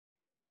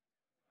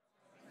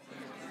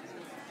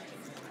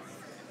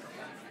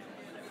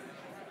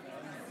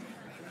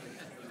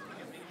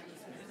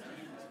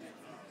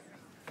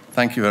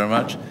Thank you very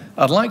much.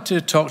 I'd like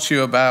to talk to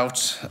you about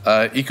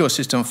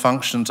ecosystem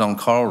functions on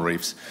coral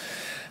reefs.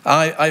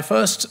 I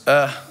first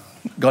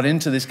got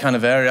into this kind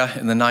of area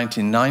in the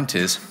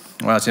 1990s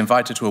when I was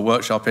invited to a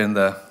workshop in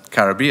the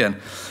Caribbean.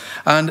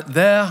 And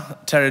there,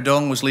 Terry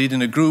Dong was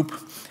leading a group,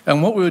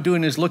 and what we were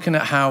doing is looking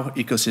at how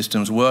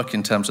ecosystems work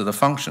in terms of the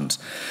functions.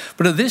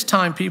 But at this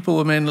time, people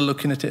were mainly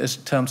looking at it as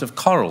in terms of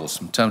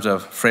corals, in terms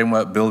of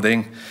framework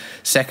building,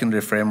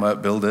 secondary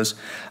framework builders.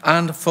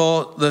 And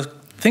for the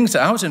things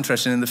that I was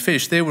interested in the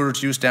fish, they were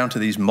reduced down to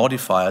these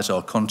modifiers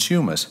or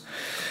consumers.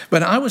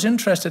 But I was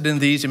interested in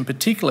these in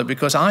particular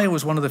because I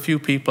was one of the few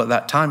people at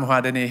that time who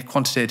had any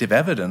quantitative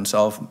evidence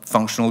of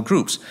functional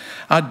groups.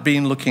 I'd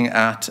been looking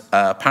at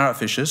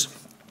parrotfishes,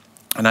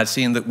 and I'd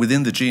seen that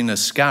within the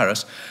genus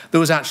Scarus, there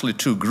was actually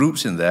two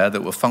groups in there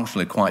that were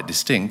functionally quite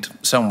distinct.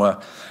 Some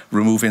were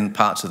removing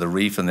parts of the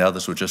reef and the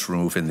others were just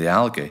removing the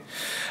algae.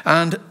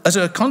 And as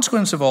a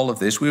consequence of all of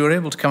this, we were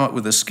able to come up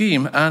with a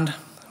scheme, and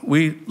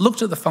we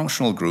looked at the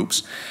functional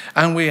groups,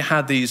 and we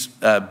had these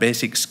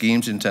basic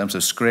schemes in terms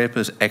of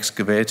scrapers,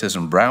 excavators,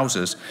 and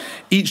browsers,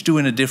 each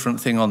doing a different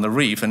thing on the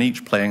reef and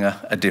each playing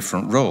a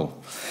different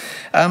role.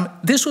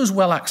 This was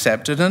well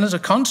accepted, and as a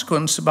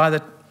consequence, by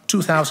the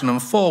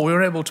 2004, we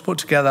were able to put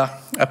together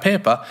a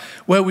paper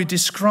where we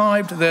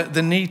described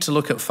the need to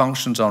look at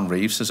functions on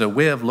reefs as a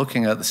way of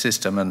looking at the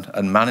system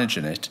and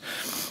managing it.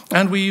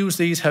 And we use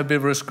these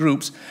herbivorous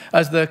groups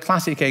as the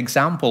classic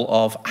example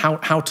of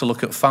how to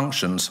look at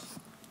functions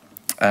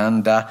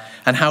and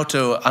how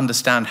to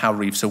understand how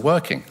reefs are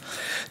working.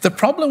 The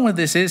problem with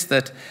this is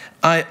that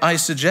I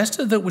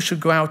suggested that we should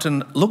go out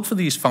and look for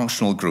these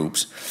functional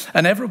groups,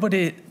 and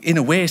everybody, in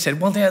a way,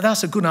 said, well, yeah,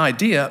 that's a good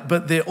idea,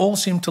 but they all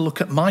seem to look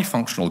at my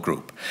functional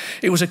group.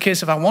 It was a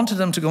case of I wanted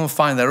them to go and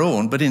find their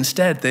own, but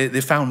instead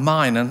they found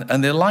mine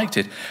and they liked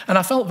it. And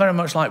I felt very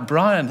much like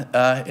Brian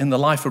in The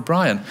Life of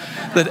Brian,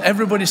 that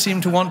everybody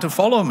seemed to want to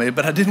follow me,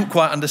 but I didn't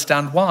quite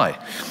understand why.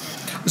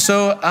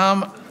 So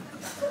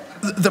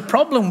the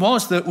problem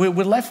was that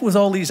we're left with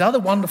all these other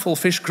wonderful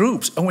fish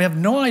groups, and we have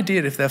no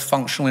idea if they're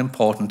functionally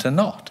important or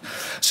not.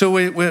 So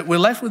we're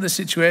left with a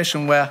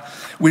situation where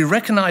we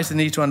recognize the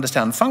need to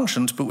understand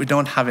functions, but we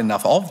don't have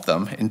enough of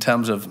them in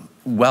terms of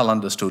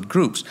well-understood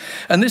groups.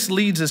 And this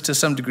leads us to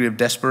some degree of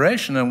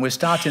desperation, and we're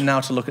starting now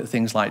to look at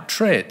things like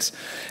traits.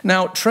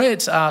 Now,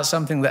 traits are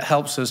something that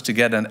helps us to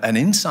get an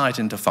insight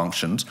into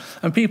functions,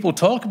 and people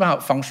talk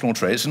about functional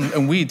traits,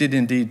 and we did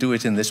indeed do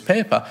it in this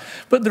paper,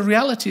 but the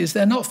reality is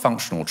they're not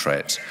functional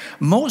traits.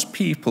 Most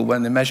people,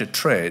 when they measure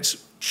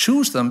traits,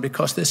 choose them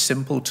because they're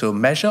simple to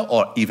measure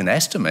or even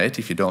estimate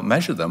if you don't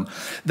measure them.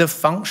 The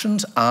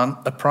functions aren't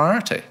a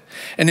priority.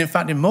 And in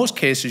fact, in most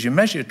cases, you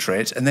measure your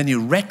traits and then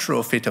you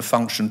retrofit a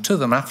function to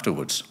them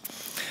afterwards.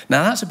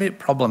 Now, that's a bit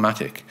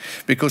problematic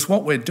because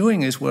what we're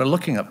doing is we're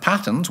looking at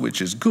patterns,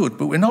 which is good,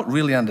 but we're not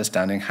really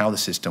understanding how the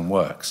system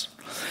works.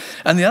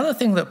 And the other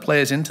thing that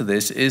plays into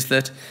this is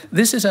that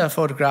this is a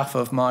photograph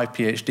of my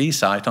PhD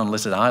site on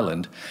Lizard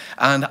Island,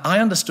 and I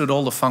understood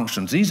all the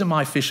functions. These are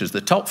my fishes. The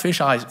top fish,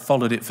 I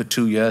followed it for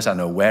 2 years. I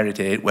know where it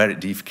ate, where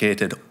it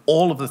defecated,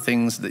 all of the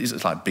things.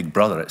 It's like Big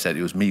Brother, it said.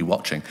 It was me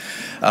watching.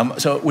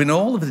 So we know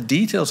all of the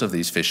details of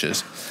these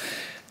fishes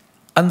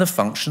and the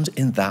functions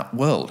in that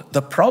world.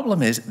 The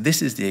problem is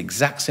this is the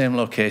exact same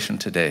location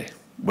today.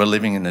 We're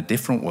living in a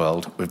different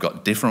world, we've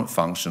got different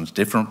functions,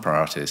 different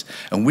priorities,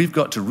 and we've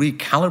got to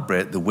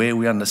recalibrate the way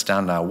we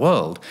understand our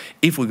world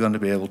if we're going to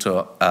be able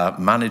to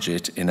manage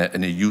it in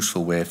a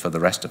useful way for the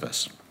rest of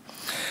us.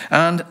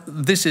 And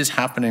this is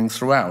happening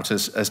throughout,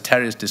 as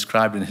Terry has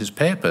described in his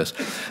papers,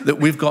 that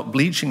we've got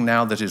bleaching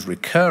now that is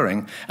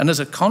recurring, and as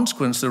a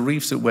consequence, the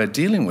reefs that we're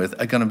dealing with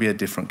are going to be a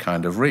different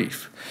kind of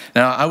reef.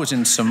 Now, I was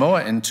in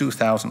Samoa in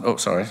 2000,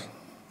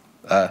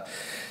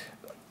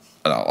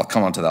 I'll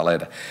come on to that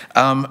later.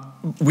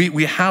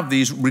 We have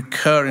these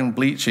recurring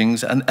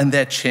bleachings, and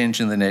they're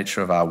changing the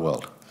nature of our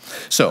world.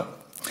 So,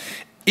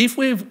 if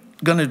we're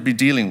going to be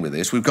dealing with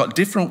this, we've got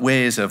different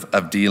ways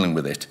of dealing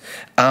with it,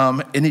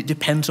 and it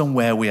depends on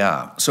where we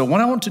are. So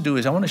what I want to do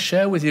is I want to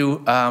share with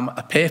you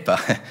a paper.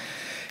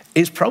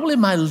 It's probably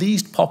my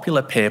least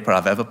popular paper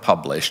I've ever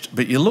published,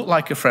 but you look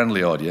like a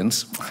friendly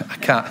audience. I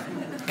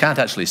can't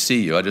actually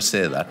see you, I just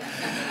say that.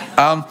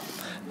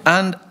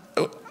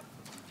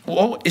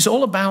 It's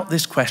all about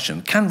this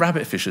question: can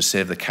rabbitfishes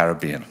save the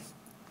Caribbean?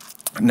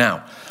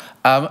 Now,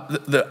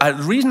 the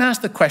reason I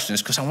asked the question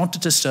is because I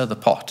wanted to stir the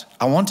pot.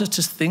 I wanted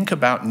to think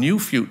about new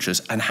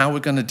futures and how we're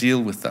going to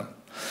deal with them.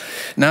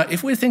 Now,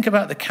 if we think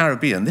about the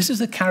Caribbean, this is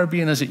the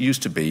Caribbean as it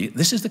used to be.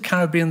 This is the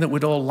Caribbean that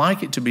we'd all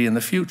like it to be in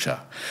the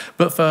future.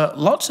 But for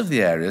lots of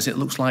the areas, it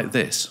looks like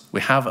this. We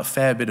have a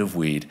fair bit of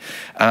weed,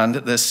 and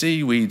the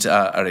seaweeds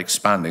are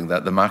expanding, the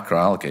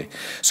macroalgae.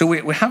 So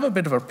we have a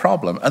bit of a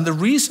problem. And the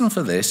reason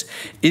for this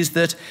is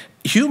that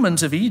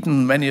humans have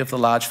eaten many of the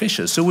large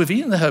fishes. So we've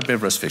eaten the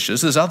herbivorous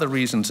fishes. There's other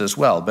reasons as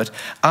well, but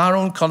our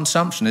own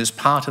consumption is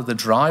part of the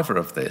driver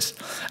of this.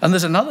 And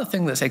there's another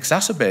thing that's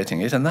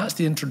exacerbating it, and that's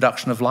the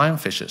introduction of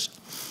lionfishes.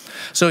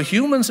 So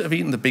humans have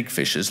eaten the big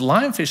fishes.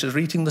 Lionfishes are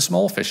eating the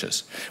small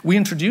fishes. We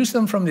introduced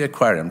them from the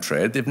aquarium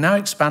trade. They've now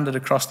expanded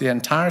across the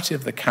entirety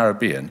of the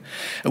Caribbean.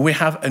 And we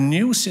have a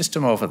new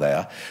system over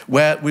there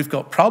where we've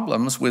got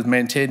problems with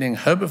maintaining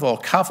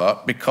herbivore cover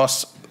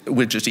because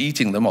we're just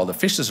eating them, or the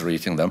fishes are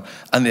eating them,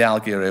 and the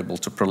algae are able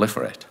to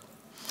proliferate.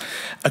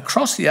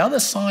 Across the other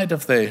side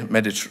of the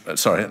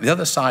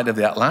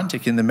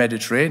Atlantic in the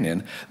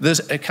Mediterranean, there's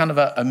a kind of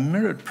a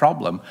mirrored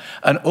problem.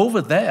 And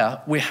over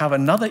there, we have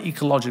another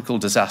ecological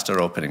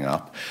disaster opening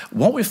up.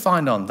 What we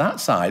find on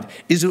that side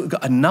is that we've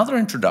got another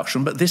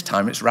introduction, but this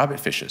time it's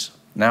rabbitfishes.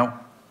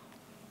 Now,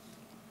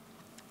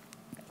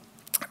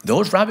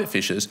 those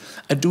rabbitfishes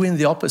are doing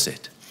the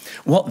opposite.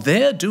 What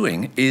they're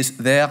doing is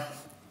they're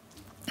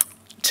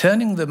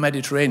turning the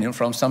Mediterranean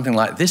from something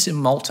like this in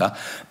Malta,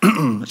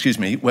 excuse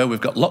me, where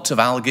we've got lots of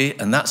algae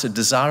and that's a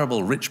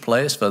desirable, rich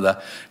place for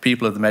the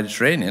people of the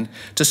Mediterranean,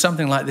 to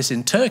something like this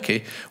in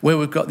Turkey, where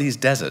we've got these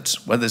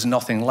deserts, where there's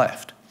nothing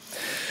left.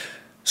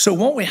 So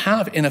what we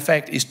have, in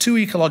effect, is two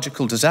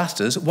ecological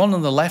disasters, one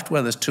on the left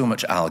where there's too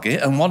much algae,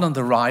 and one on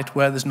the right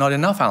where there's not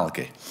enough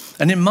algae.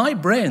 And in my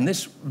brain,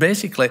 this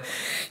basically,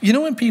 you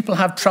know when people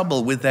have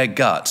trouble with their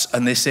guts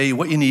and they say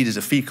what you need is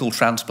a fecal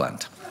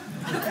transplant?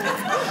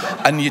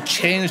 And you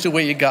change the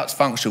way your guts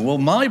function. Well,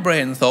 my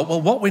brain thought,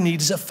 well, what we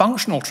need is a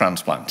functional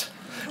transplant.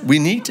 We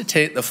need to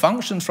take the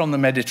functions from the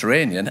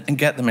Mediterranean and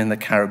get them in the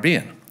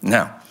Caribbean.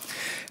 Now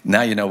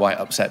you know why it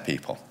upset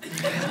people.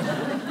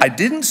 I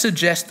didn't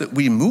suggest that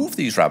we move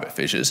these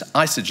rabbitfishes.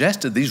 I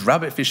suggested these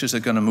rabbitfishes are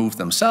going to move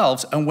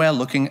themselves, and we're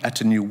looking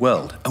at a new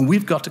world. And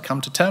we've got to come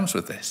to terms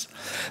with this.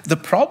 The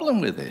problem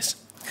with this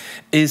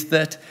is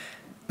that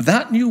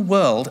that new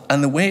world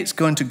and the way it's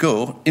going to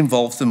go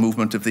involves the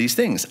movement of these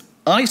things.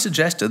 I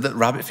suggested that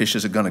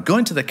rabbitfishes are going to go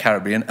into the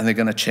Caribbean and they're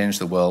going to change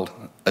the world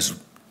as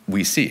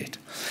we see it.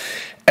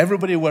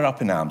 Everybody were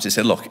up in arms. They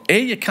said, look, A,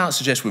 you can't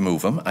suggest we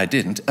move them. I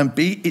didn't. And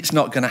B, it's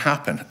not going to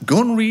happen.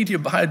 Go and read your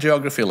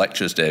biogeography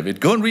lectures,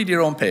 David. Go and read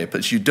your own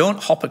papers. You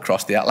don't hop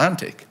across the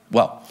Atlantic.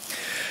 Well,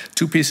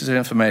 two pieces of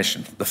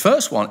information. The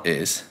first one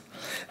is,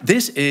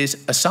 this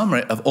is a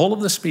summary of all of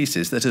the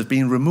species that have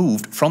been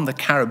removed from the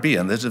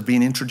Caribbean, that have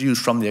been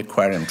introduced from the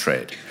aquarium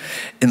trade.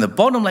 In the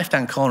bottom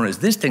left-hand corner is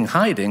this thing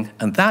hiding,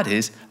 and that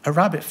is a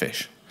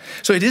rabbitfish.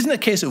 So it isn't a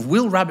case of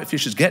will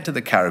rabbitfishes get to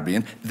the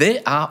Caribbean?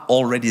 They are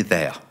already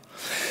there.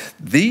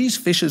 These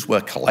fishes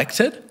were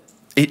collected.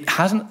 It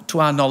hasn't, to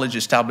our knowledge,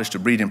 established a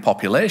breeding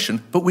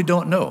population, but we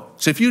don't know.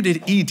 So if you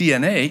did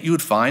eDNA, you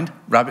would find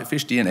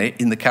rabbitfish DNA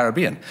in the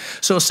Caribbean.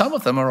 So some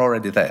of them are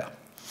already there.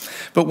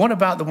 But what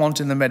about the ones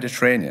in the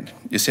Mediterranean?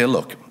 You say,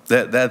 look,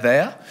 they're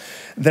there,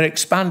 they're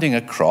expanding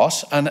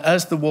across, and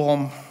as the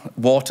warm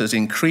waters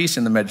increase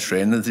in the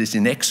Mediterranean, there's this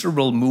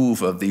inexorable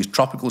move of these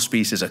tropical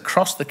species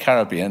across the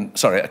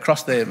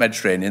across the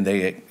Mediterranean.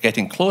 They're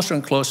getting closer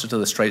and closer to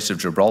the Straits of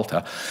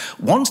Gibraltar.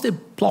 Once they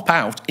plop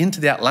out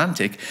into the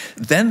Atlantic,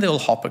 then they'll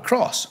hop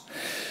across,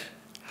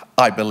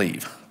 I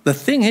believe. The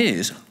thing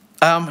is,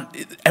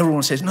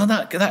 everyone says, no,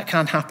 that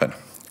can't happen.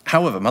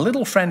 However, my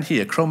little friend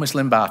here, Chromis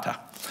limbata,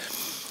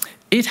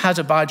 it has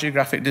a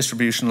biogeographic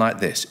distribution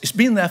like this. It's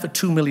been there for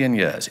 2 million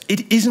years.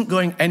 It isn't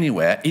going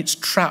anywhere. It's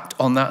trapped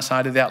on that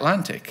side of the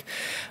Atlantic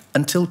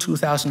until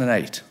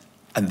 2008.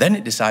 And then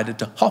it decided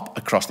to hop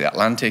across the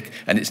Atlantic,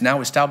 and it's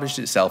now established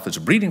itself as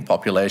breeding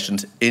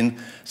populations in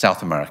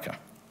South America.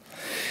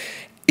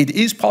 It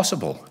is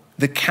possible.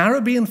 The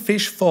Caribbean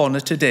fish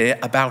fauna today,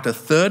 about a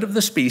third of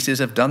the species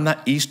have done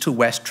that east to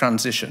west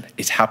transition.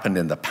 It's happened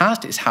in the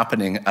past, it's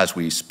happening as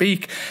we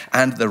speak,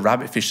 and the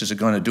rabbitfishes are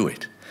going to do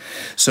it.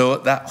 So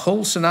that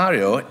whole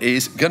scenario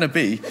is going to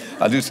be,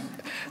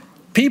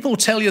 people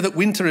tell you that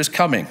winter is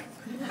coming.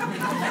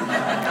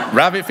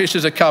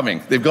 Rabbitfishes are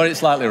coming. They've got it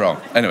slightly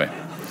wrong. Anyway.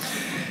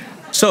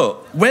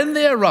 So when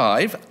they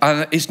arrive,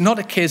 and it's not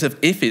a case of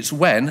if, it's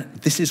when,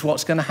 this is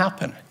what's going to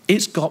happen.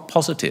 It's got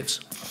positives.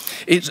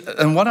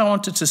 And what I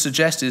wanted to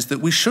suggest is that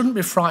we shouldn't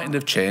be frightened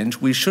of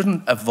change. We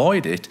shouldn't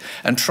avoid it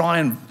and try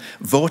and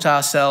vote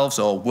ourselves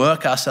or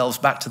work ourselves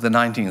back to the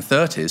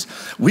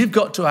 1930s. We've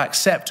got to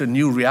accept a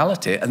new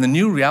reality, and the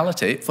new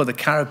reality for the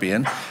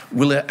Caribbean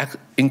will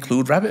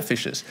include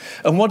rabbitfishes.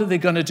 And what are they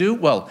going to do?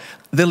 Well,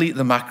 they'll eat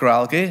the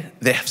macroalgae.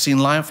 They have seen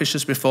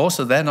lionfishes before,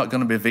 so they're not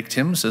going to be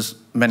victims, as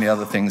many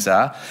other things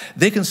are.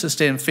 They can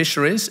sustain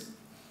fisheries,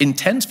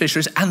 intense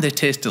fisheries, and they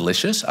taste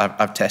delicious.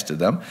 I've tested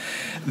them.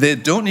 They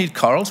don't need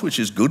corals, which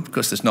is good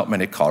because there's not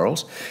many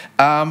corals.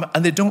 And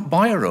they don't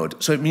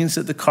bioerode, so it means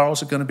that the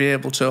corals are going to be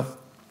able to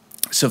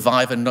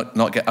survive and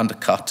not get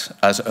undercut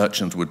as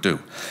urchins would do.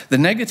 The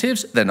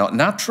negatives, they're not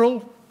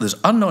natural, there's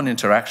unknown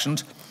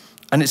interactions,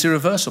 and it's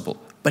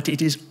irreversible. But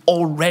it is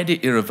already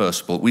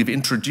irreversible. We've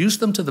introduced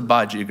them to the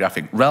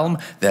biogeographic realm.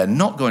 They're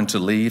not going to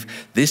leave.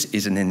 This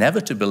is an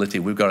inevitability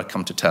we've got to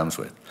come to terms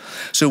with.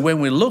 So when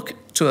we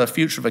look to the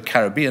future of the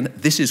Caribbean,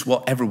 this is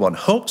what everyone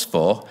hopes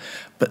for,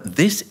 but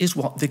this is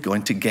what they're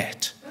going to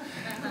get.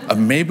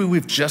 And maybe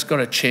we've just got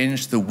to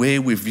change the way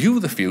we view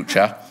the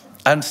future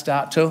and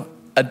start to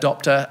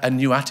adopt a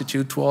new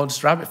attitude towards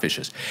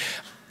rabbitfishes.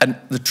 And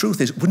the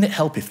truth is, wouldn't it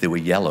help if they were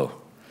yellow?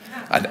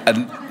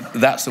 And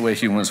that's the way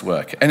humans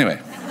work.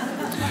 Anyway,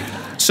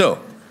 so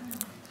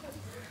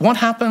what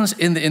happens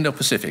in the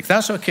Indo-Pacific?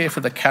 That's okay for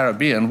the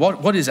Caribbean.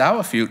 What is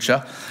our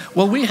future?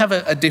 Well, we have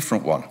a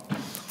different one.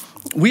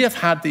 We have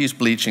had these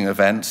bleaching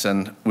events,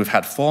 and we've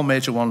had 4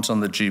 major ones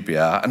on the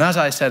GBR. And as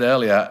I said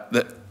earlier,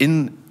 that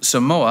in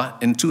Samoa,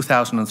 in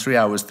 2003,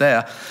 I was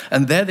there,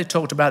 and there they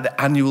talked about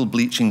the annual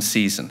bleaching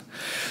season.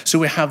 So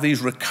we have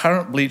these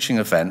recurrent bleaching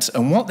events,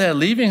 and what they're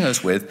leaving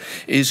us with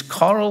is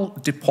coral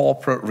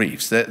depauperate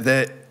reefs.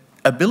 The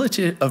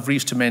ability of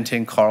reefs to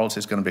maintain corals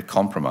is going to be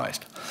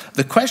compromised.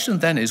 The question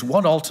then is,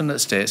 what alternate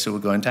states are we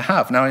going to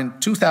have? Now, in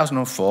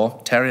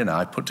 2004, Terry and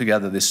I put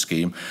together this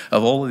scheme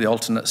of all of the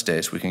alternate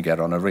states we can get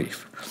on a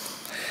reef.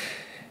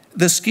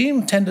 The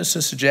scheme tended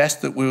to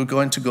suggest that we were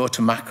going to go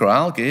to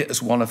macroalgae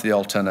as one of the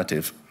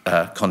alternative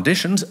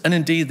conditions, and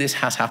indeed this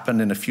has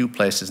happened in a few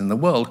places in the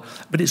world,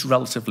 but it's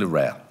relatively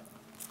rare.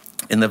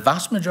 In the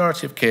vast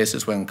majority of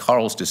cases when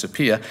corals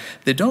disappear,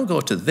 they don't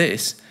go to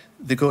this,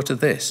 they go to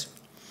this.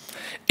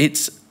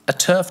 It's a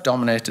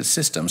turf-dominated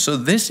system, so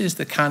this is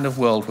the kind of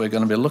world we're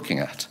going to be looking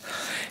at.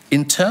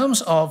 In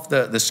terms of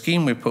the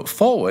scheme we put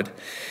forward,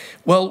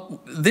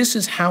 well, this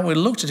is how we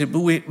looked at it, but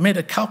we made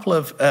a couple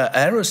of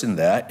errors in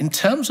there. In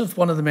terms of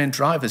one of the main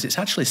drivers, it's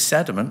actually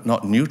sediment,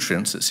 not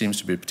nutrients, that seems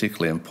to be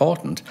particularly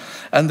important.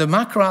 And the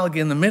macroalgae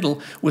in the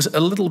middle was a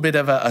little bit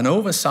of an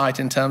oversight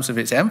in terms of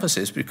its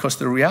emphasis, because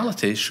the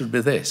reality should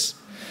be this.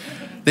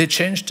 They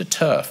changed to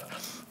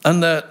turf.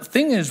 And the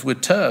thing is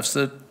with turfs,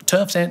 that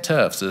turfs ain't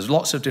turfs. There's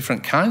lots of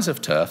different kinds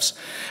of turfs.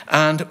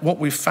 And what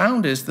we've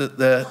found is that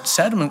the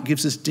sediment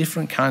gives us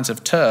different kinds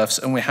of turfs,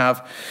 and we have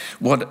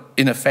what,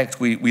 in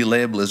effect, we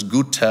label as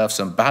good turfs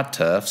and bad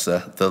turfs.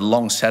 The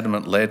long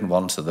sediment-laden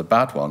ones are the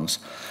bad ones.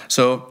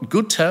 So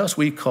good turfs,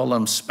 we call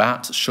them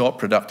SPAT, short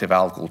productive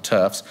algal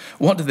turfs.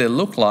 What do they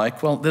look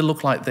like? Well, they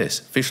look like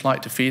this. Fish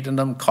like to feed in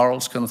them.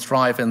 Corals can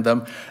thrive in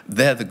them.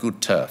 They're the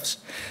good turfs.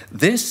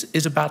 This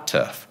is a bad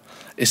turf.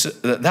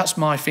 That's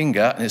my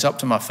finger, and it's up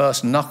to my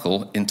first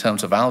knuckle in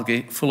terms of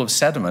algae, full of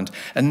sediment,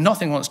 and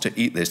nothing wants to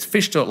eat this.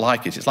 Fish don't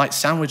like it. It's like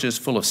sandwiches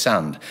full of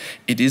sand.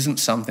 It isn't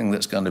something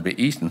that's going to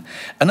be eaten.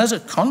 And as a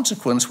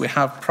consequence, we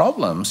have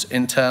problems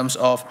in terms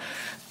of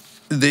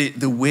the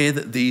way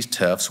that these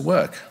turfs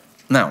work.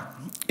 Now,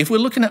 if we're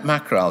looking at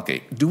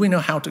macroalgae, do we know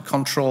how to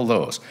control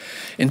those?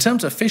 In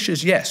terms of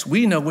fishes, yes,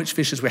 we know which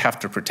fishes we have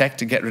to protect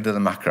to get rid of the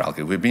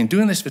macroalgae. We've been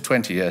doing this for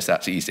 20 years,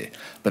 that's easy.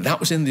 But that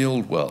was in the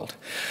old world.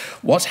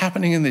 What's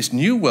happening in this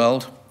new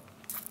world?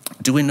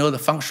 Do we know the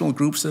functional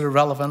groups that are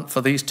relevant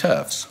for these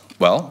turfs?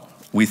 Well,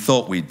 we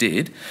thought we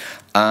did,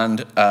 and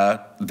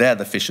they're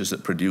the fishes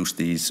that produce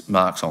these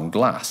marks on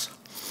glass.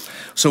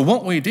 So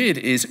what we did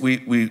is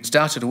we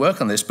started to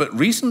work on this, but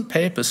recent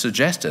papers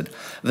suggested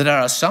that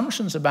our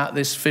assumptions about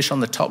this fish on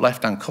the top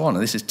left-hand corner,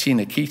 this is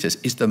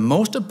Tinochetus, is the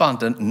most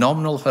abundant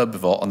nominal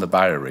herbivore on the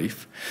barrier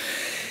reef.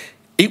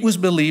 It was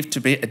believed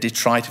to be a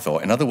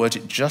detritivore. In other words,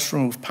 it just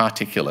removed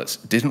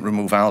particulates, didn't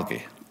remove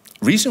algae.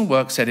 Recent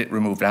work said it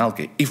removed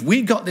algae. If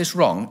we got this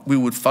wrong, we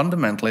would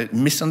fundamentally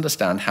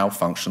misunderstand how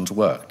functions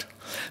worked.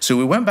 So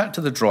we went back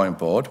to the drawing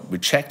board, we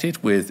checked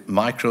it with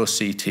micro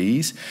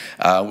CTs,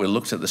 we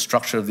looked at the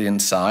structure of the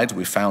inside,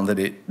 we found that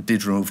it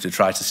did remove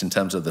detritus in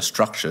terms of the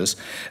structures.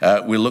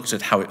 We looked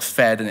at how it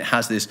fed, and it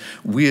has this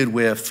weird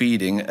way of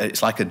feeding.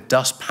 It's like a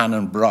dustpan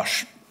and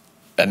brush,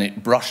 and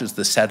it brushes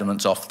the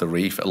sediments off the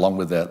reef along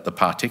with the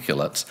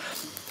particulates.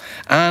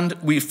 And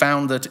we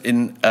found that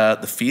in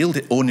the field,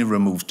 it only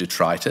removes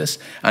detritus,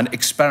 and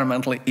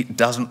experimentally, it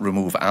doesn't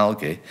remove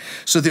algae.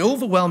 So the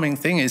overwhelming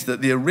thing is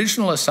that the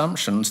original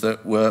assumptions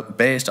that were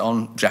based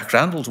on Jack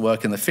Randall's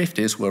work in the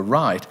 50s were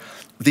right.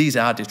 These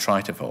are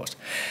detritivores.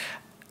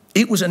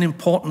 It was an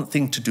important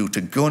thing to do,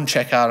 to go and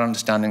check our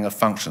understanding of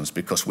functions,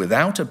 because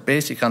without a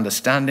basic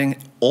understanding,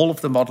 all of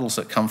the models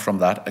that come from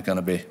that are going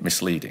to be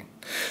misleading.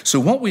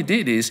 So what we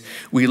did is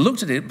we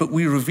looked at it, but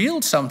we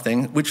revealed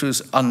something which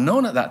was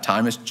unknown at that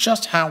time, is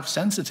just how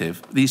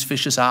sensitive these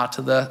fishes are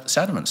to the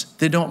sediments.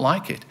 They don't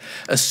like it.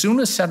 As soon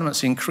as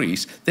sediments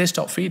increase, they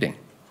stop feeding.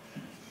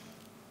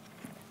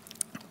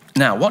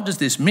 Now, what does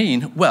this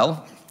mean?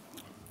 Well,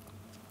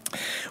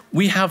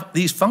 we have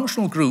these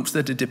functional groups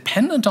that are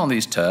dependent on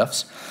these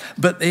turfs,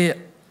 but they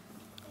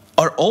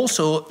are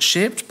also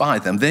shaped by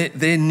them.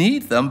 They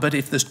need them, but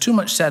if there's too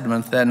much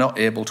sediment, they're not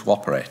able to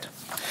operate.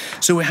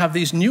 So we have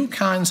these new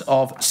kinds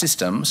of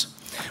systems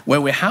where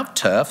we have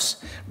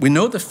turfs. We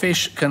know the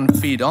fish can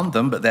feed on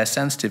them, but they're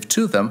sensitive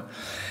to them.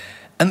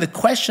 And the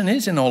question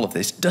is in all of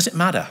this, does it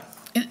matter?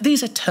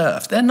 These are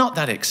turfs. They're not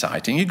that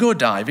exciting. You go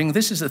diving.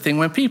 This is the thing.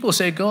 When people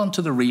say go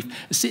onto the reef,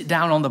 sit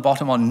down on the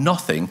bottom on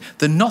nothing,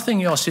 the nothing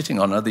you're sitting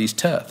on are these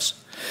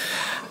turfs.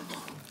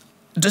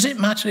 Does it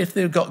matter if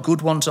they've got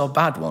good ones or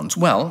bad ones?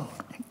 Well,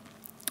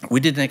 we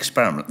did an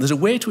experiment. There's a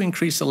way to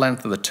increase the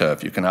length of the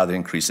turf. You can either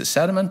increase the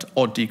sediment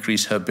or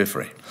decrease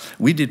herbivory.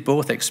 We did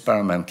both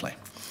experimentally.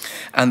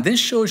 And this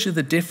shows you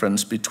the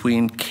difference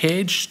between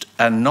caged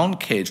and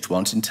non-caged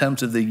ones in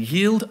terms of the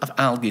yield of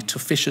algae to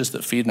fishes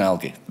that feed on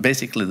algae,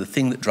 basically the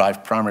thing that drives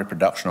primary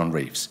production on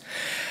reefs.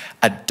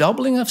 A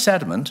doubling of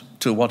sediment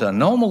to what are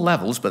normal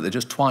levels, but they're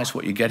just twice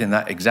what you get in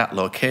that exact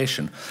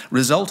location,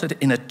 resulted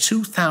in a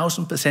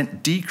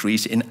 2,000%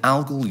 decrease in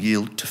algal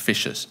yield to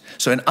fishes.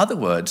 So in other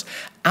words,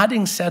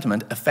 adding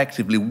sediment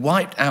effectively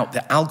wiped out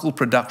the algal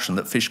production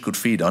that fish could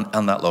feed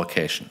on that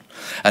location.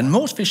 And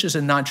most fishes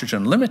are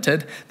nitrogen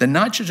limited. The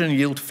nitrogen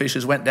yield to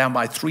fishes went down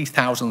by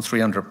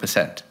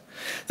 3,300%.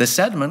 The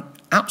sediment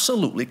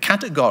absolutely,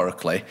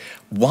 categorically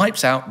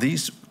wipes out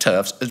these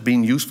turfs as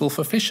being useful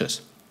for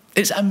fishes.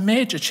 It's a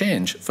major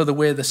change for the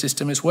way the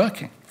system is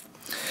working.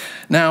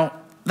 Now,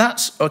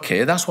 that's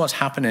okay, that's what's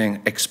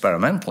happening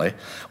experimentally.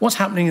 What's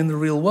happening in the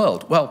real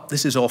world? Well,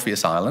 this is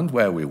Orpheus Island,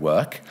 where we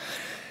work.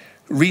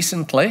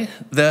 Recently,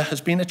 there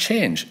has been a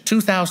change.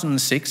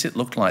 2006, it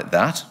looked like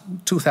that.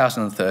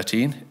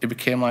 2013, it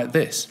became like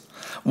this.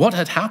 What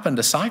had happened,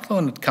 a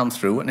cyclone had come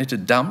through and it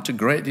had dumped a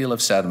great deal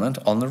of sediment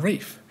on the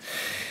reef.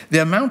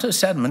 The amount of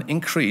sediment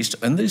increased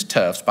in these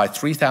turfs by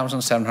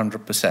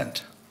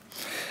 3,700%.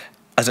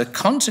 As a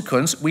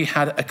consequence, we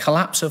had a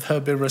collapse of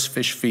herbivorous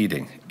fish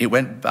feeding. It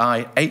went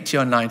by 80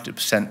 or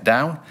 90%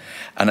 down,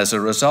 and as a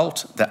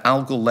result, the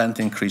algal length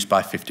increased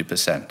by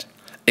 50%.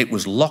 It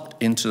was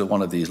locked into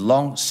one of these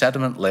long,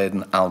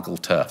 sediment-laden algal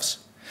turfs.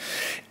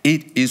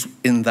 It is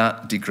in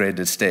that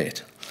degraded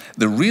state.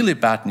 The really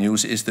bad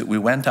news is that we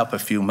went up a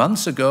few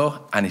months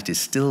ago, and it is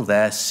still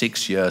there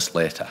 6 years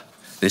later.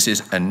 This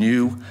is a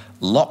new,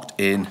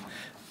 locked-in,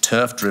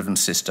 turf-driven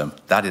system.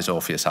 That is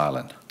Orpheus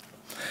Island.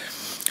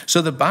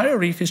 So the barrier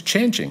reef is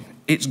changing.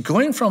 It's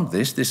going from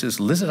this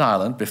is Lizard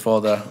Island before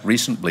the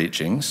recent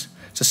bleachings,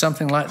 to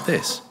something like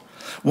this.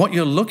 What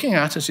you're looking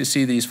at as you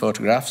see these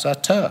photographs are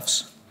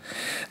turfs.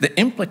 The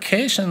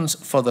implications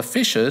for the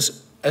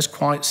fishes is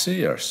quite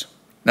serious.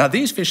 Now,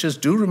 these fishes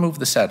do remove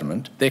the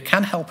sediment. They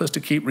can help us to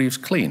keep reefs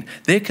clean.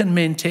 They can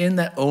maintain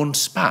their own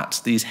spats,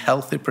 these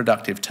healthy,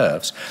 productive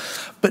turfs,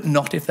 but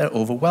not if they're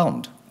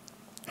overwhelmed.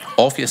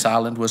 Orpheus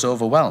Island was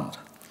overwhelmed.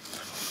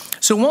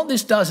 So what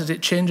this does is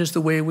it changes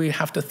the way we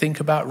have to think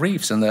about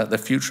reefs and the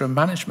future of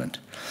management.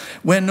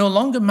 We're no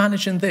longer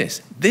managing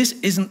this. This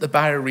isn't the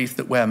barrier reef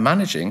that we're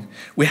managing.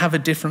 We have a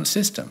different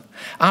system.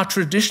 Our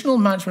traditional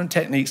management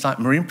techniques like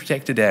marine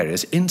protected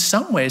areas in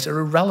some ways are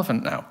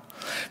irrelevant now,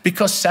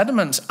 because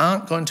sediments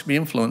aren't going to be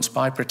influenced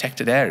by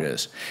protected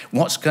areas.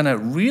 What's going to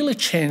really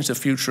change the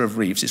future of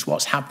reefs is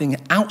what's happening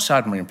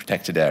outside marine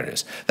protected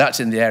areas. That's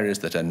in the areas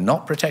that are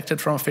not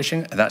protected from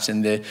fishing, and that's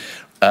in the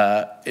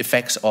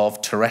effects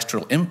of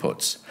terrestrial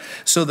inputs.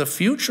 So the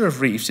future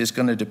of reefs is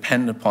going to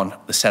depend upon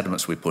the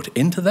sediments we put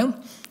into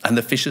them and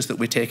the fishes that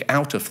we take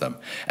out of them,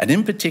 and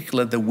in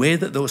particular, the way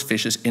that those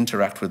fishes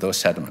interact with those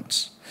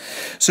sediments.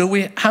 So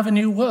we have a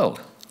new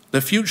world.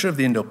 The future of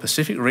the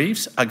Indo-Pacific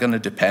reefs are going to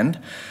depend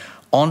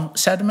on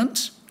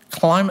sediments,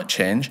 climate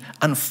change,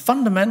 and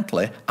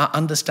fundamentally our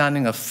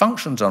understanding of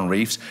functions on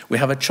reefs. We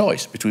have a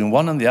choice between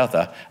one and the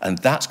other, and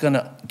that's going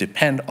to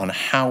depend on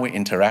how we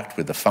interact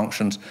with the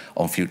functions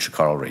on future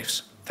coral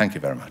reefs. Thank you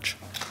very much.